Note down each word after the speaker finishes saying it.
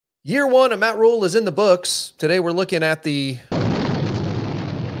Year one of Matt Rhuel is in the books. Today we're looking at the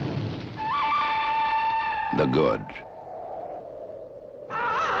good,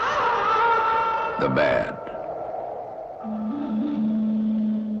 the bad,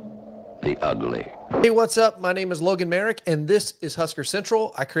 the ugly. Hey, what's up? My name is Logan Merrick, and this is Husker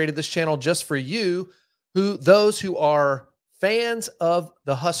Central. I created this channel just for you, those who are fans of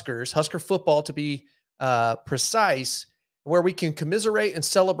the Huskers, Husker football to be precise, where we can commiserate and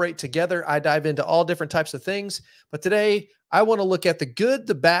celebrate together. I dive into all different types of things, but today I want to look at the good,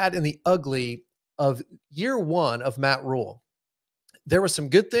 the bad, and the ugly of year one of Matt Rhuel. There were some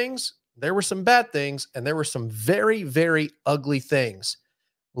good things, there were some bad things, and there were some very, very ugly things.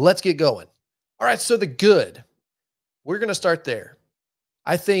 Let's get going. All right, so the good, we're going to start there.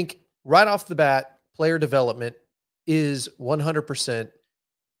 I think right off the bat, player development is 100%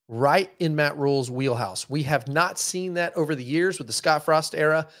 right in Matt Rhule's wheelhouse. We have not seen that over the years with the Scott Frost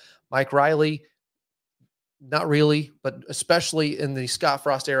era. Mike Riley, not really, but especially in the Scott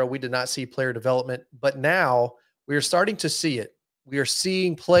Frost era, we did not see player development. But now we are starting to see it. We are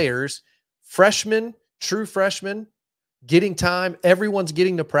seeing players, freshmen, true freshmen, getting time. Everyone's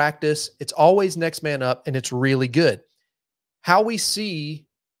getting to practice. It's always next man up, and it's really good. How we see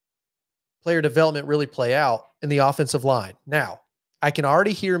player development really play out in the offensive line. Now, I can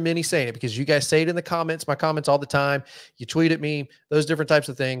already hear many saying it because you guys say it in the comments, my comments all the time. You tweet at me, those different types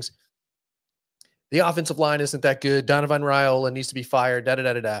of things. The offensive line isn't that good. Donovan Rhule needs to be fired,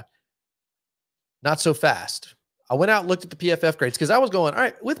 da-da-da-da-da. Not so fast. I went out and looked at the PFF grades because I was going, all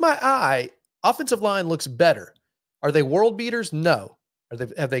right, with my eye, offensive line looks better. Are they world beaters? No.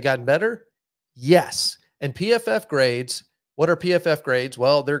 Have they gotten better? Yes. And PFF grades, what are PFF grades?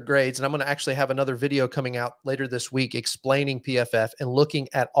 Well, they're grades, and I'm going to actually have another video coming out later this week explaining PFF and looking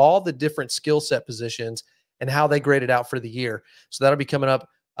at all the different skill set positions and how they graded out for the year. So that'll be coming up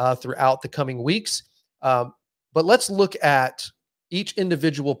throughout the coming weeks. But let's look at each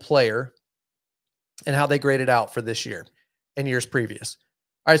individual player and how they graded out for this year and years previous.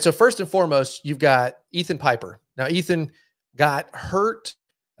 All right, so first and foremost, you've got Ethan Piper. Now, Ethan got hurt,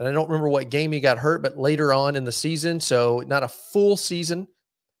 and I don't remember what game he got hurt, but later on in the season, so not a full season,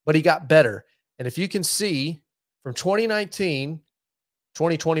 but he got better. And if you can see from 2019,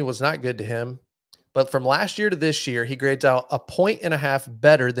 2020 was not good to him, but from last year to this year, he grades out 1.5 points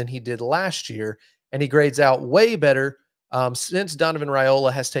better than he did last year, and he grades out way better since Donovan Rhule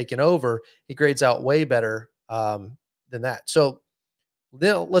has taken over. He grades out way better than that. So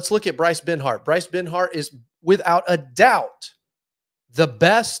then let's look at Bryce Benhart. Bryce Benhart is without a doubt the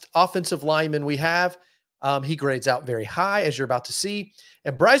best offensive lineman we have. He grades out very high, as you're about to see.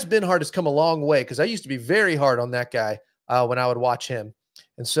 And Bryce Benhart has come a long way because I used to be very hard on that guy when I would watch him.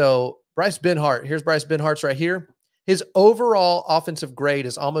 And so Bryce Benhart, here's Bryce Benhart's right here. His overall offensive grade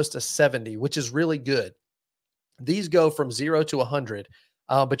is almost a 70, which is really good. These go from 0 to 100,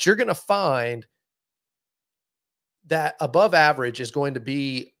 but you're going to find that above average is going to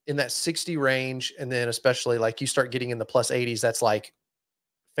be in that 60 range. And then especially like you start getting in the plus 80s, that's like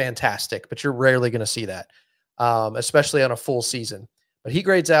fantastic, but you're rarely going to see that, especially on a full season. But he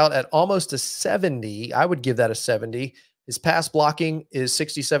grades out at almost a 70. I would give that a 70. His pass blocking is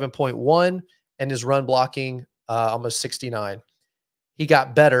 67.1 and his run blocking almost 69. He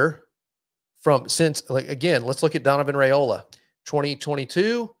got better from since, like, again, let's look at Donovan Rhule,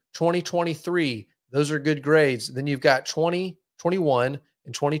 2022, 2023. Those are good grades. Then you've got 2021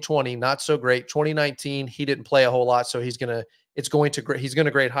 and 2020, not so great. 2019, he didn't play a whole lot, so he's going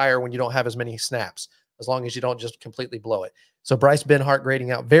to grade higher when you don't have as many snaps, as long as you don't just completely blow it. So Bryce Benhart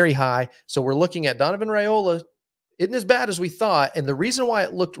grading out very high. So we're looking at Donovan Rhule isn't as bad as we thought, and the reason why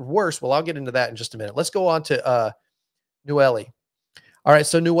it looked worse, well, I'll get into that in just a minute. Let's go on to Rhule. All right,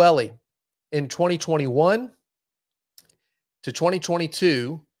 so Rhule in 2021 to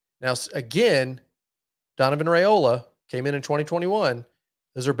 2022. Now, again, Donovan Rhule came in 2021.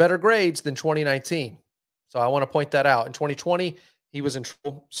 Those are better grades than 2019. So I want to point that out. In 2020, he was in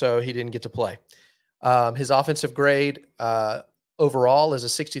trouble, so he didn't get to play. His offensive grade overall is a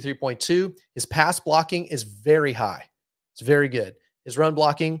 63.2. His pass blocking is very high. It's very good. His run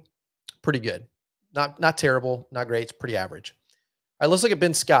blocking, pretty good. Not terrible, not great. It's pretty average. All right, let's look at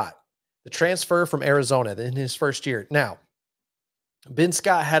Ben Scott, the transfer from Arizona in his first year. Now, Ben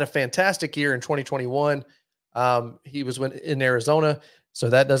Scott had a fantastic year in 2021. He was in Arizona, so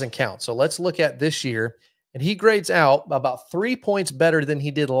that doesn't count. So let's look at this year, and he grades out about 3 points better than he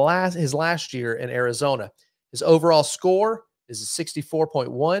did his last year in Arizona. His overall score is a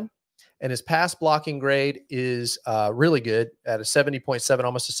 64.1, and his pass blocking grade is really good at a 70.7,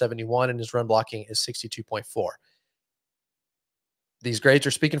 almost a 71, and his run blocking is 62.4. These grades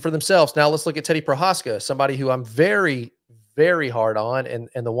are speaking for themselves. Now let's look at Teddy Prohaska, somebody who I'm very, very hard on,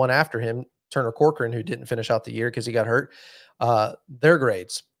 and the one after him, Turner Corcoran, who didn't finish out the year because he got hurt. Their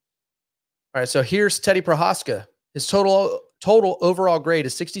grades. All right, so here's Teddy Prohaska. His total overall grade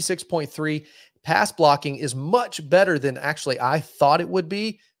is 66.3. Pass blocking is much better than actually I thought it would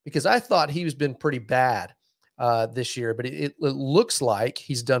be, because I thought he's been pretty bad this year, but it looks like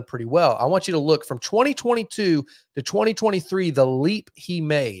he's done pretty well. I want you to look from 2022 to 2023, the leap he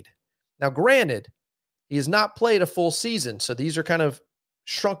made. Now, granted, he has not played a full season, so these are kind of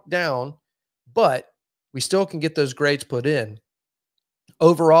shrunk down, but we still can get those grades put in.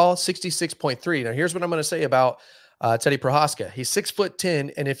 Overall, 66.3. Now, here's what I'm going to say about Teddy Prohaska. He's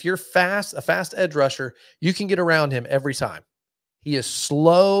 6'10", and if you're a fast edge rusher, you can get around him every time. He is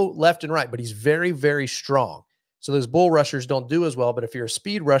slow left and right, but he's very, very strong. So those bull rushers don't do as well, but if you're a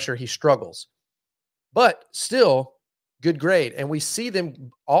speed rusher, he struggles. But still, good grade. And we see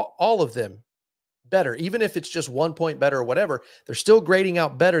them, all of them, better. Even if it's just 1 point better or whatever, they're still grading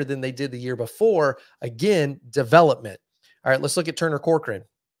out better than they did the year before. Again, development. All right, let's look at Turner Corcoran.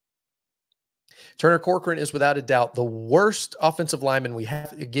 Turner Corcoran is without a doubt the worst offensive lineman we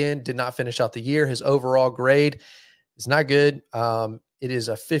have. Again, did not finish out the year. His overall grade is not good. It is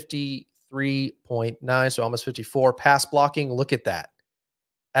a 53.9, so almost 54. Pass blocking, look at that.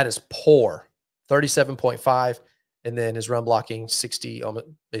 That is poor, 37.5. And then his run blocking, 60, almost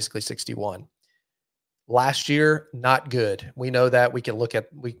basically 61. Last year, not good. We know that. We can look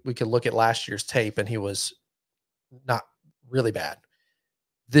at last year's tape, and he was not really bad.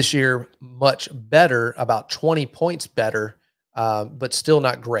 This year, much better, about 20 points better, but still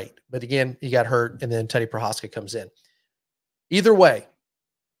not great. But again, he got hurt, and then Teddy Prohaska comes in. Either way,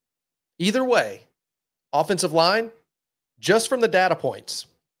 offensive line, just from the data points.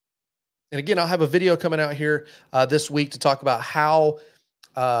 And again, I'll have a video coming out here this week to talk about how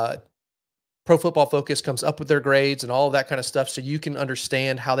Pro Football Focus comes up with their grades and all of that kind of stuff, so you can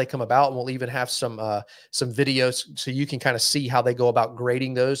understand how they come about. And we'll even have some videos so you can kind of see how they go about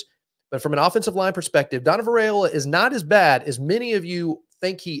grading those. But from an offensive line perspective, Donovan Rhule is not as bad as many of you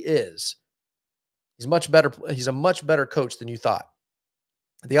think he is. He's much better. He's a much better coach than you thought.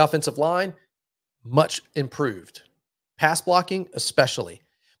 The offensive line, much improved. Pass blocking, especially.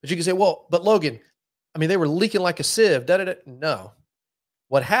 But you can say, well, but Logan, I mean, they were leaking like a sieve. No.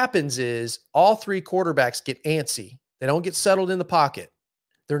 What happens is all three quarterbacks get antsy. They don't get settled in the pocket.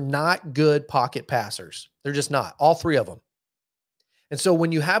 They're not good pocket passers. They're just not. All three of them. And so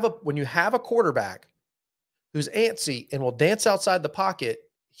when you have a quarterback who's antsy and will dance outside the pocket,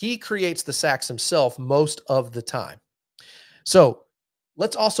 he creates the sacks himself most of the time. So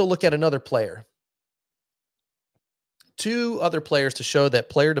let's also look at another player. Two other players to show that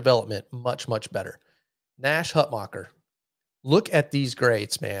player development much, much better. Nash Hutmacher. Look at these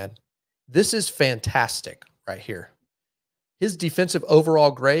grades, man. This is fantastic right here. His defensive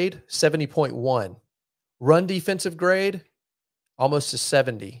overall grade, 70.1. Run defensive grade, almost a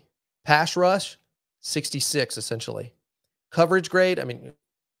 70. Pass rush, 66, essentially. Coverage grade, I mean,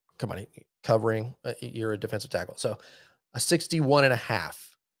 come on, covering, you're a defensive tackle. So a 61.5.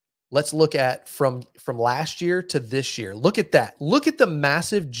 Let's look at from last year to this year. Look at that. Look at the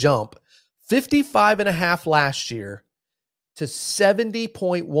massive jump. 55.5 last year to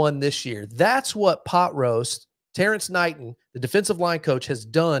 70.1 this year. That's what Pot Roast, Terrence Knighton, the defensive line coach, has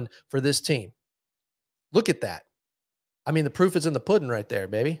done for this team. Look at that. I mean, the proof is in the pudding right there,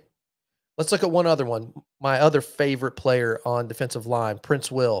 baby. Let's look at one other one. My other favorite player on defensive line,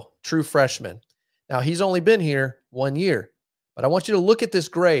 Prince Will, true freshman. Now, he's only been here 1 year, but I want you to look at this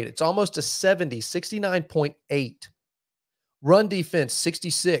grade. It's almost a 70, 69.8. Run defense,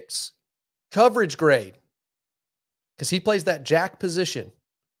 66. Coverage grade, because he plays that jack position,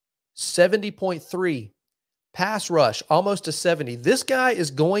 70.3. Pass rush, almost a 70. This guy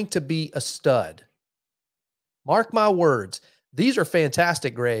is going to be a stud. Mark my words. These are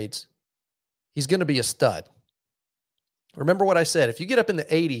fantastic grades. He's going to be a stud. Remember what I said. If you get up in the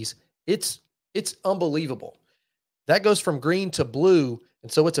 80s, it's unbelievable. That goes from green to blue, and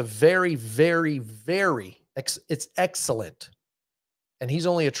so it's a very, very, it's excellent. And he's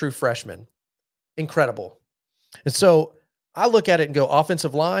only a true freshman. Incredible. And so I look at it and go,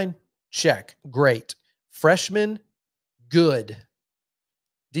 offensive line, check, great. Freshman, good.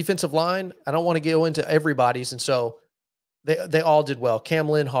 Defensive line, I don't want to go into everybody's, and so they all did well. Cam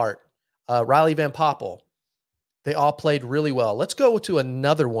Linhart, Riley Van Poppel, they all played really well. Let's go to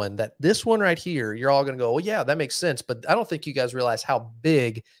another one. This one right here, you're all going to go, oh, yeah, that makes sense, but I don't think you guys realize how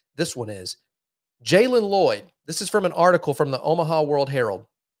big this one is. Jalen Lloyd, this is from an article from the Omaha World Herald.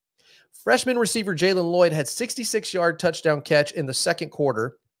 Freshman receiver Jalen Lloyd had 66-yard touchdown catch in the second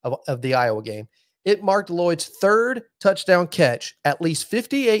quarter of the Iowa game. It marked Lloyd's third touchdown catch, at least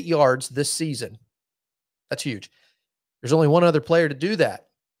 58 yards this season. That's huge. There's only one other player to do that.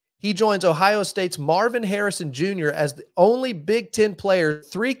 He joins Ohio State's Marvin Harrison Jr. as the only Big Ten player,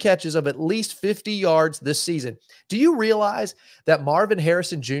 3 catches of at least 50 yards this season. Do you realize that Marvin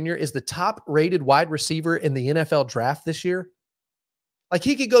Harrison Jr. is the top-rated wide receiver in the NFL draft this year? Like,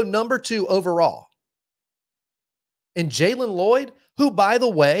 he could go number 2 overall. And Jalen Lloyd, who, by the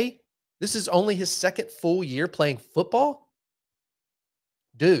way, this is only his second full year playing football.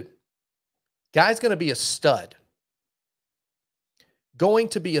 Dude, guy's going to be a stud. Going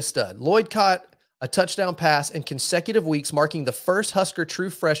to be a stud. Lloyd caught a touchdown pass in consecutive weeks, marking the first Husker true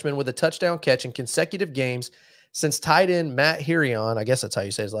freshman with a touchdown catch in consecutive games since tight end Matt Rhuel, I guess that's how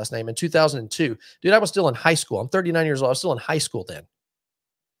you say his last name, in 2002. Dude, I was still in high school. I'm 39 years old. I was still in high school then.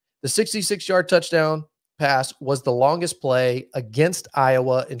 The 66-yard touchdown pass was the longest play against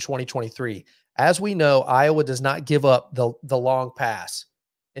Iowa in 2023. As we know, Iowa does not give up the long pass.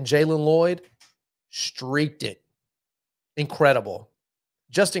 And Jalen Lloyd streaked it. Incredible.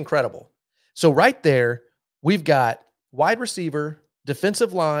 Just incredible. So right there, we've got wide receiver,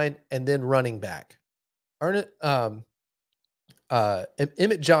 defensive line, and then running back. Emmett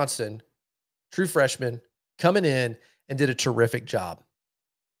Johnson, true freshman, coming in and did a terrific job.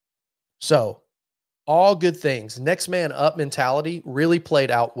 So all good things. Next man up mentality really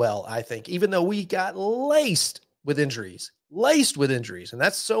played out well, I think, even though we got laced with injuries. And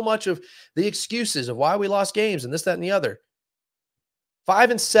that's so much of the excuses of why we lost games and this, that, and the other.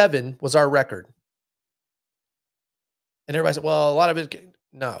 5-7 was our record. And everybody said, well, a lot of it,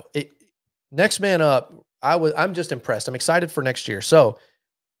 no. Next man up, I'm just impressed. I'm excited for next year. So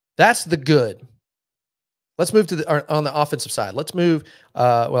that's the good. Let's move to on the offensive side. Let's move.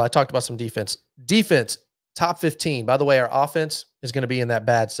 I talked about some defense. Defense, top 15. By the way, our offense is going to be in that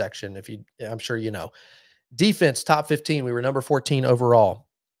bad section. I'm sure you know. Defense, top 15. We were number 14 overall.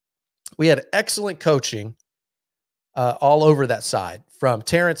 We had excellent coaching all over that side, from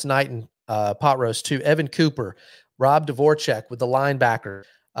Terrence Knight and Pot Roast to Evan Cooper, Rob Dvorak with the linebacker,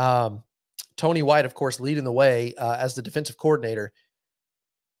 Tony White, of course, leading the way as the defensive coordinator.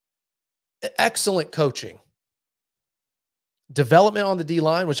 Excellent coaching. Development on the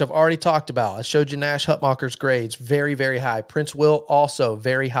D-line, which I've already talked about. I showed you Nash Hutmacher's grades, very, very high. Prince Will, also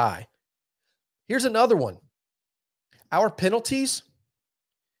very high. Here's another one. Our penalties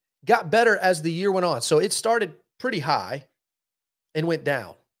got better as the year went on. So it started pretty high and went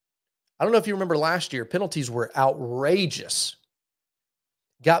down. I don't know if you remember last year, penalties were outrageous.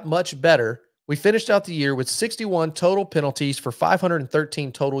 Got much better. We finished out the year with 61 total penalties for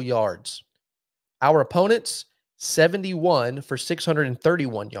 513 total yards. Our opponents, 71 for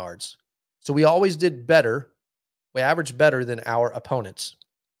 631 yards. So we always did better. We averaged better than our opponents.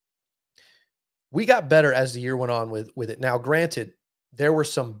 We got better as the year went on with it. Now, granted, there were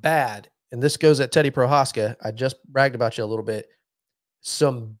some bad, and this goes at Teddy Prohaska. I just bragged about you a little bit.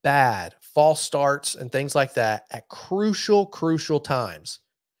 Some bad false starts and things like that at crucial times.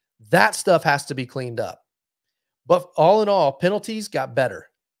 That stuff has to be cleaned up. But all in all, penalties got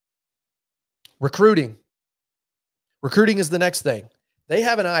better. Recruiting. Recruiting is the next thing. They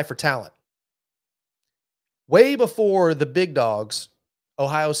have an eye for talent. Way before the big dogs,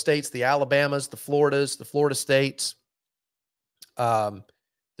 Ohio States, the Alabamas, the Floridas, the Florida States, the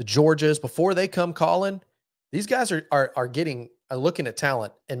Georgias, before they come calling, these guys are looking at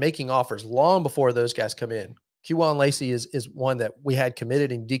talent and making offers long before those guys come in. Kewan Lacey is one that we had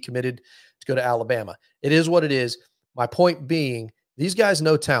committed and decommitted to go to Alabama. It is what it is. My point being, these guys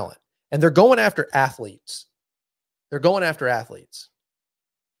know talent, and they're going after athletes. They're going after athletes,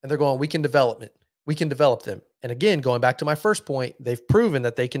 and they're going, we can develop them. And again, going back to my first point, they've proven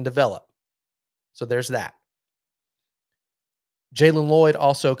that they can develop. So there's that. Jalen Lloyd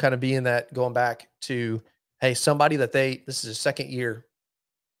also kind of being that, going back to, hey, somebody that this is his second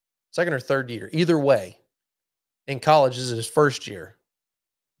or third year. Either way, in college, this is his first year.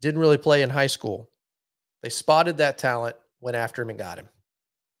 Didn't really play in high school. They spotted that talent, went after him, and got him.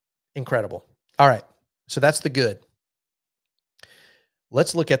 Incredible. All right, so that's the good.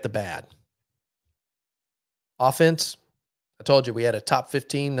 Let's look at the bad. Offense, I told you we had a top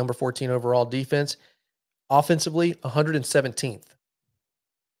 15, number 14 overall defense. Offensively, 117th.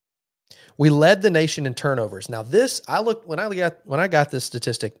 We led the nation in turnovers. Now this, when I got this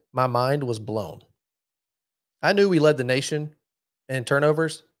statistic, my mind was blown. I knew we led the nation in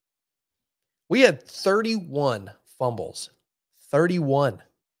turnovers. We had 31 fumbles. 31.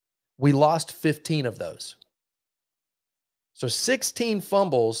 We lost 15 of those. So 16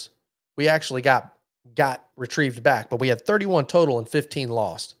 fumbles. We actually got retrieved back, but we had 31 total and 15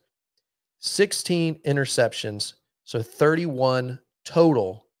 lost. 16 interceptions, so 31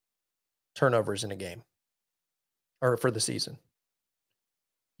 total turnovers in a game or for the season.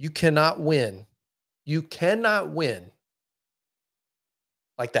 You cannot win. You cannot win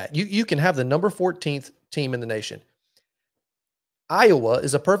like that. You can have the number 14th team in the nation. Iowa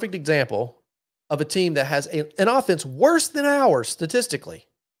is a perfect example of a team that has an offense worse than ours statistically.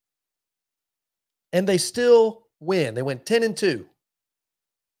 And they still win. They went 10-2.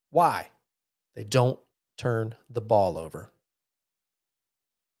 Why? They don't turn the ball over.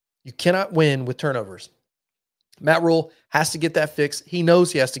 You cannot win with turnovers. Matt Rhuel has to get that fixed. He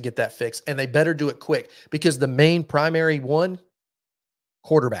knows he has to get that fixed, and they better do it quick because the main primary one,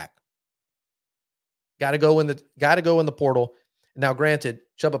 quarterback, got to go in the portal. Now, granted,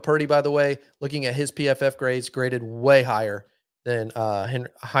 Chubba Purdy, by the way, looking at his PFF grades, graded way higher than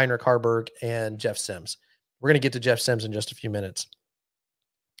Heinrich Haarberg and Jeff Sims. We're going to get to Jeff Sims in just a few minutes.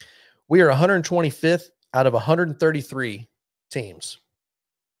 We are 125th out of 133 teams.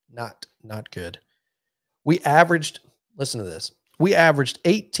 Not good. We averaged, listen to this, we averaged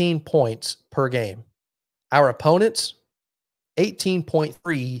 18 points per game. Our opponents,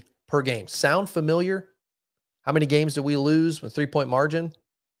 18.3 per game. Sound familiar? How many games did we lose with 3-point margin?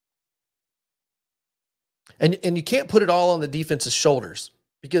 And you can't put it all on the defense's shoulders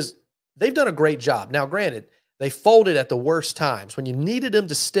because they've done a great job. Now, granted, they folded at the worst times. When you needed them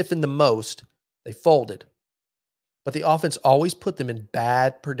to stiffen the most, they folded. But the offense always put them in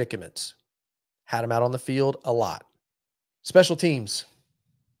bad predicaments. Had them out on the field a lot. Special teams.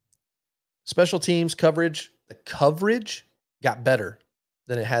 Special teams coverage. The coverage got better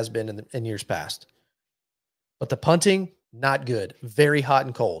than it has been in years past. But the punting, not good. Very hot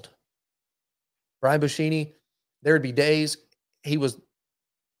and cold. Brian Buschini, there would be days he was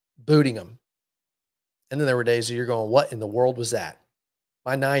booting them. And then there were days that you're going, what in the world was that?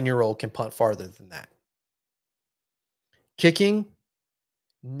 My 9-year-old can punt farther than that. Kicking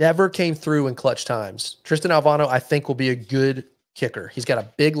never came through in clutch times. Tristan Alvano, I think, will be a good kicker. He's got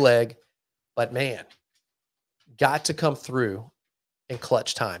a big leg, but man, got to come through in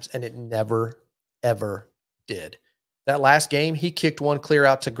clutch times, and it never, ever did. That last game, he kicked one clear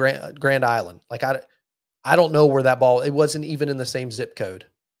out to Grand Island. Like, I don't know where that ball, it wasn't even in the same zip code.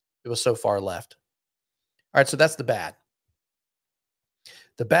 It was so far left. All right, so that's the bad.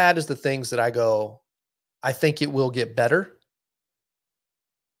 The bad is the things that I go, I think it will get better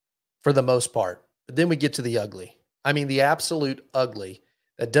for the most part. But then we get to the ugly. I mean, the absolute ugly.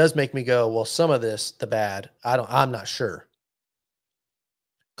 That does make me go, well, some of this, the bad, I'm not sure.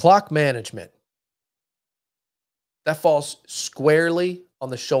 Clock management. That falls squarely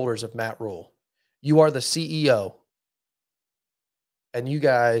on the shoulders of Matt Rhuel. You are the CEO, and you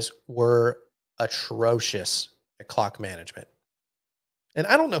guys were atrocious at clock management. And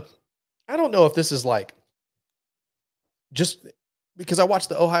I don't know if this is like just because I watched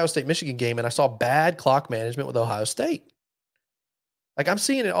the Ohio State-Michigan game and I saw bad clock management with Ohio State. Like, I'm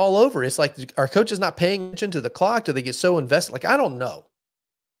seeing it all over. It's like, our coaches not paying attention to the clock? Do they get so invested? Like, I don't know.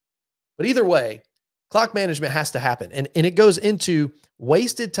 But either way, clock management has to happen. And it goes into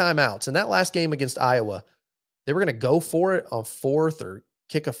wasted timeouts. In that last game against Iowa, they were going to go for it on fourth or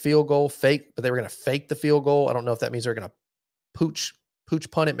kick a field goal, fake, but they were going to fake the field goal. I don't know if that means they're going to pooch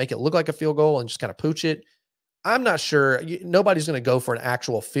punt it, make it look like a field goal and just kind of pooch it. I'm not sure. Nobody's going to go for an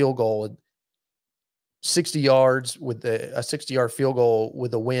actual field goal with 60 yards with a 60-yard field goal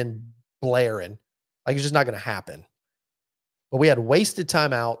with the wind blaring. Like, it's just not going to happen. But we had wasted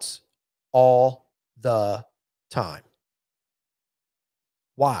timeouts all the time.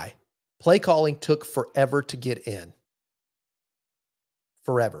 Why? Play calling took forever to get in.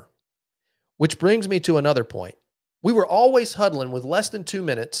 Forever. Which brings me to another point. We were always huddling with less than 2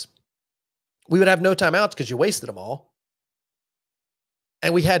 minutes. We would have no timeouts because you wasted them all.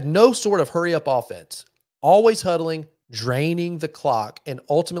 And we had no sort of hurry up offense. Always huddling, draining the clock. And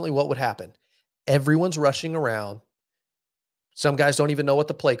ultimately what would happen? Everyone's rushing around. Some guys don't even know what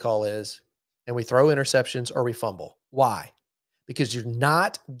the play call is. And we throw interceptions or we fumble. Why? Because you're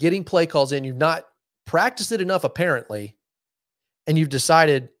not getting play calls in. You've not practiced it enough, apparently. And you've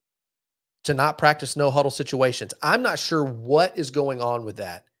decided to not practice no huddle situations. I'm not sure what is going on with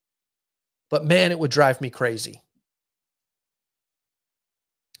that. But man, it would drive me crazy.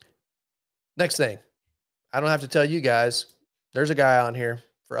 Next thing. I don't have to tell you guys. There's a guy on here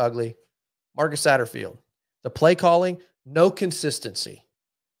for ugly. Marcus Satterfield. The play calling, no consistency.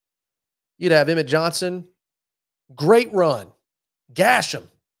 You'd have Emmett Johnson. Great run. Gash him.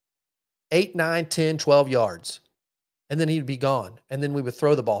 8, 9, 10, 12 yards. and then he'd be gone. And then we would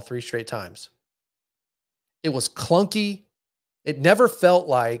throw the ball 3 straight times. It was clunky. It never felt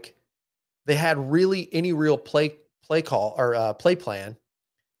like they had really any real play call or play plan.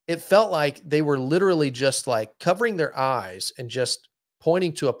 It felt like they were literally just like covering their eyes and just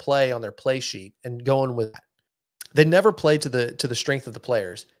pointing to a play on their play sheet and going with that. They never played to the strength of the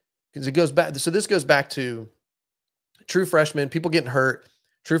players, because it goes back. So this goes back to true freshmen, people getting hurt,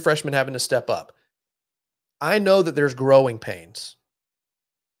 true freshmen having to step up. I know that there's growing pains,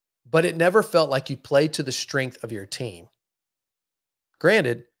 but it never felt like you played to the strength of your team.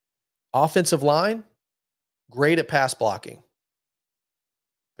 Granted, offensive line, great at pass blocking,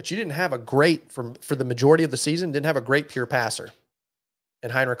 but you didn't have a great, for the majority of the season, didn't have a great pure passer.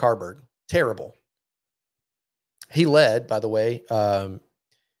 And Heinrich Haarberg, terrible. He led, by the way.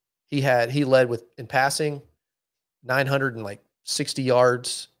 He led with in passing 960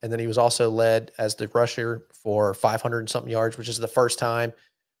 yards, and then he was also led as the rusher for 500 and something yards, which is the first time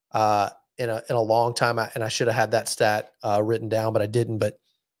in a long time. And I should have had that stat written down, but I didn't. But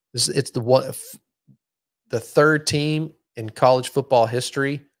it's the third team in college football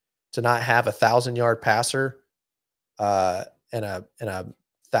history to not have 1,000-yard passer and a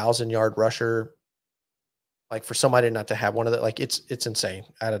 1,000-yard rusher. Like, for somebody not to have one of that, like, it's insane.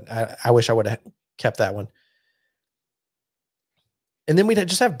 I wish I would have kept that one. And then we'd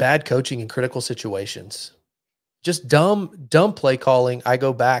just have bad coaching in critical situations, just dumb play calling. I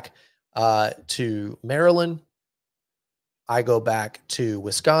go back to Maryland. I go back to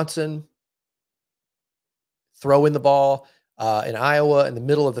Wisconsin. Throwing the ball in Iowa in the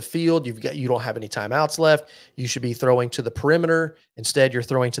middle of the field. You don't have any timeouts left. You should be throwing to the perimeter. Instead, you're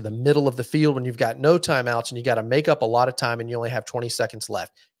throwing to the middle of the field when you've got no timeouts and you got to make up a lot of time and you only have 20 seconds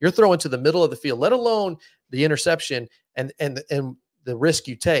left. You're throwing to the middle of the field, let alone the interception and the risk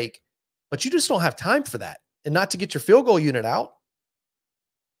you take, but you just don't have time for that, and not to get your field goal unit out.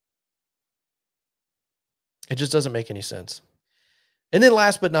 It just doesn't make any sense. And then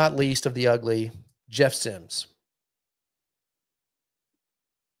last but not least of the ugly, Jeff Sims.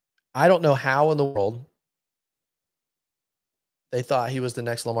 I don't know how in the world they thought he was the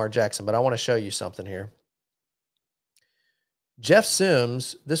next Lamar Jackson, but I want to show you something here. Jeff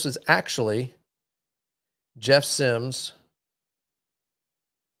Sims, this was actually Jeff Sims'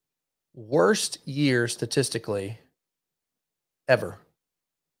 worst year statistically ever.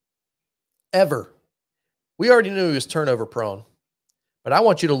 Ever. We already knew he was turnover prone, but I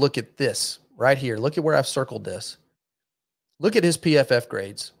want you to look at this right here. Look at where I've circled this. Look at his PFF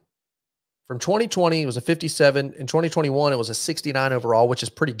grades. From 2020, it was a 57. In 2021, it was a 69 overall, which is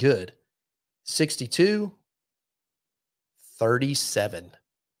pretty good. 62, 37.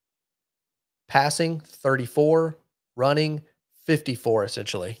 Passing, 34. Running, 54,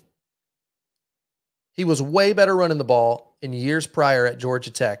 essentially. He was way better running the ball in years prior at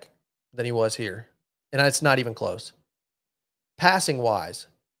Georgia Tech than he was here. And it's not even close. Passing-wise,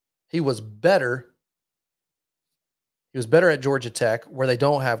 he was better. He was better at Georgia Tech, where they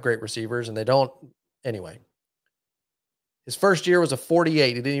don't have great receivers, and they don't – anyway. His first year was a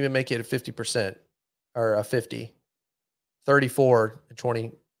 48. He didn't even make it a 50% or a 50. 34 in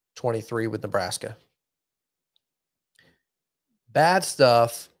 2023 with Nebraska. Bad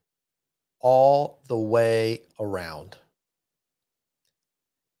stuff all the way around.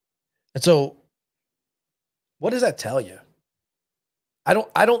 And so what does that tell you? I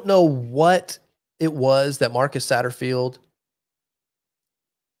don't know what it was that Marcus Satterfield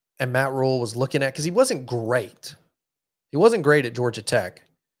and Matt Rhuel was looking at, because he wasn't great. He wasn't great at Georgia Tech,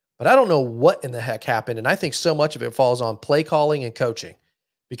 but I don't know what in the heck happened. And I think so much of it falls on play calling and coaching,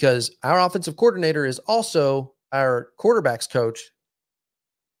 because our offensive coordinator is also our quarterback's coach.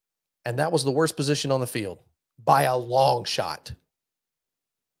 And that was the worst position on the field by a long shot.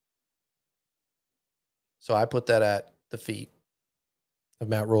 So I put that at the feet of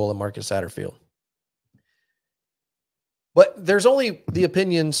Matt Rhuel and Marcus Satterfield. But there's only the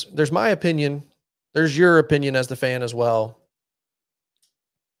opinions. There's my opinion. There's your opinion as the fan as well.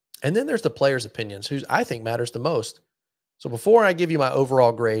 And then there's the players' opinions, who I think matters the most. So before I give you my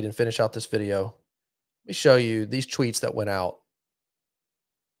overall grade and finish out this video, let me show you these tweets that went out.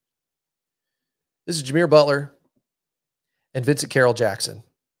 This is Jameer Butler and Vincent Carroll Jackson.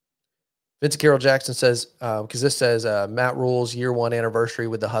 Vincent Carroll Jackson says, because this says Matt Rhule's year 1 anniversary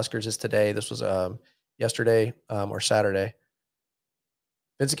with the Huskers is today. This was yesterday or Saturday.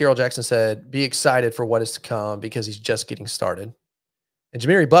 Vincent Carroll Jackson said, be excited for what is to come because he's just getting started. And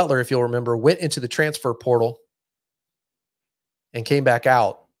Jameer Butler, if you'll remember, went into the transfer portal and came back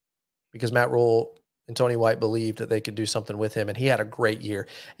out because Matt Rhuel and Tony White believed that they could do something with him, and he had a great year.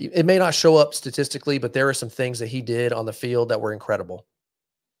 It may not show up statistically, but there are some things that he did on the field that were incredible.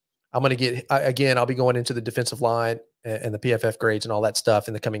 I'm going to get, again, I'll be going into the defensive line and the PFF grades and all that stuff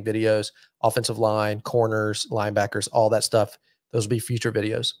in the coming videos, offensive line, corners, linebackers, all that stuff. Those will be future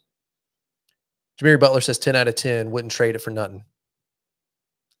videos. Jameer Butler says 10 out of 10, wouldn't trade it for nothing.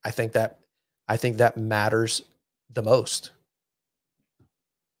 I think that matters the most.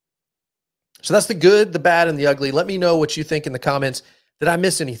 So that's the good, the bad, and the ugly. Let me know what you think in the comments. Did I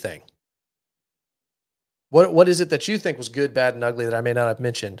miss anything? What is it that you think was good, bad, and ugly that I may not have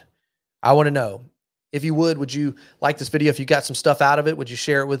mentioned? I want to know. If you would you like this video? If you got some stuff out of it, would you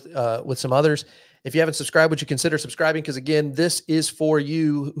share it with some others? If you haven't subscribed, would you consider subscribing? Because again, this is for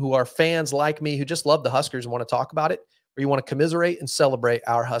you who are fans like me, who just love the Huskers and want to talk about it, or you want to commiserate and celebrate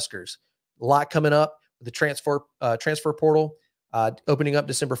our Huskers. A lot coming up with the transfer portal opening up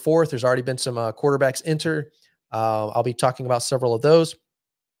December 4th. There's already been some quarterbacks enter. I'll be talking about several of those.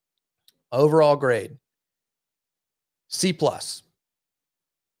 Overall grade, C+.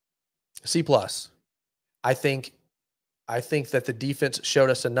 C+. I think that the defense showed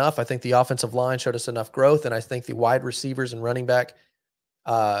us enough. I think the offensive line showed us enough growth, and I think the wide receivers and running back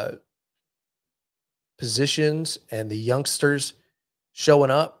positions and the youngsters showing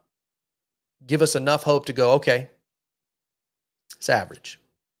up give us enough hope to go, okay, it's average.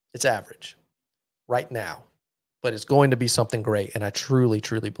 It's average right now, but it's going to be something great, and I truly,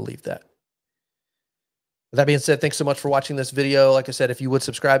 truly believe that. With that being said, thanks so much for watching this video. Like I said, if you would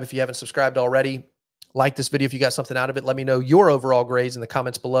subscribe, if you haven't subscribed already, like this video if you got something out of it. Let me know your overall grades in the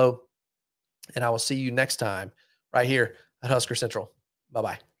comments below, and I will see you next time right here at Husker Central.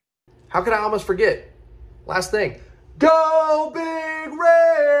 Bye-bye. How could I almost forget? Last thing. Go Big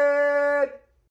Red!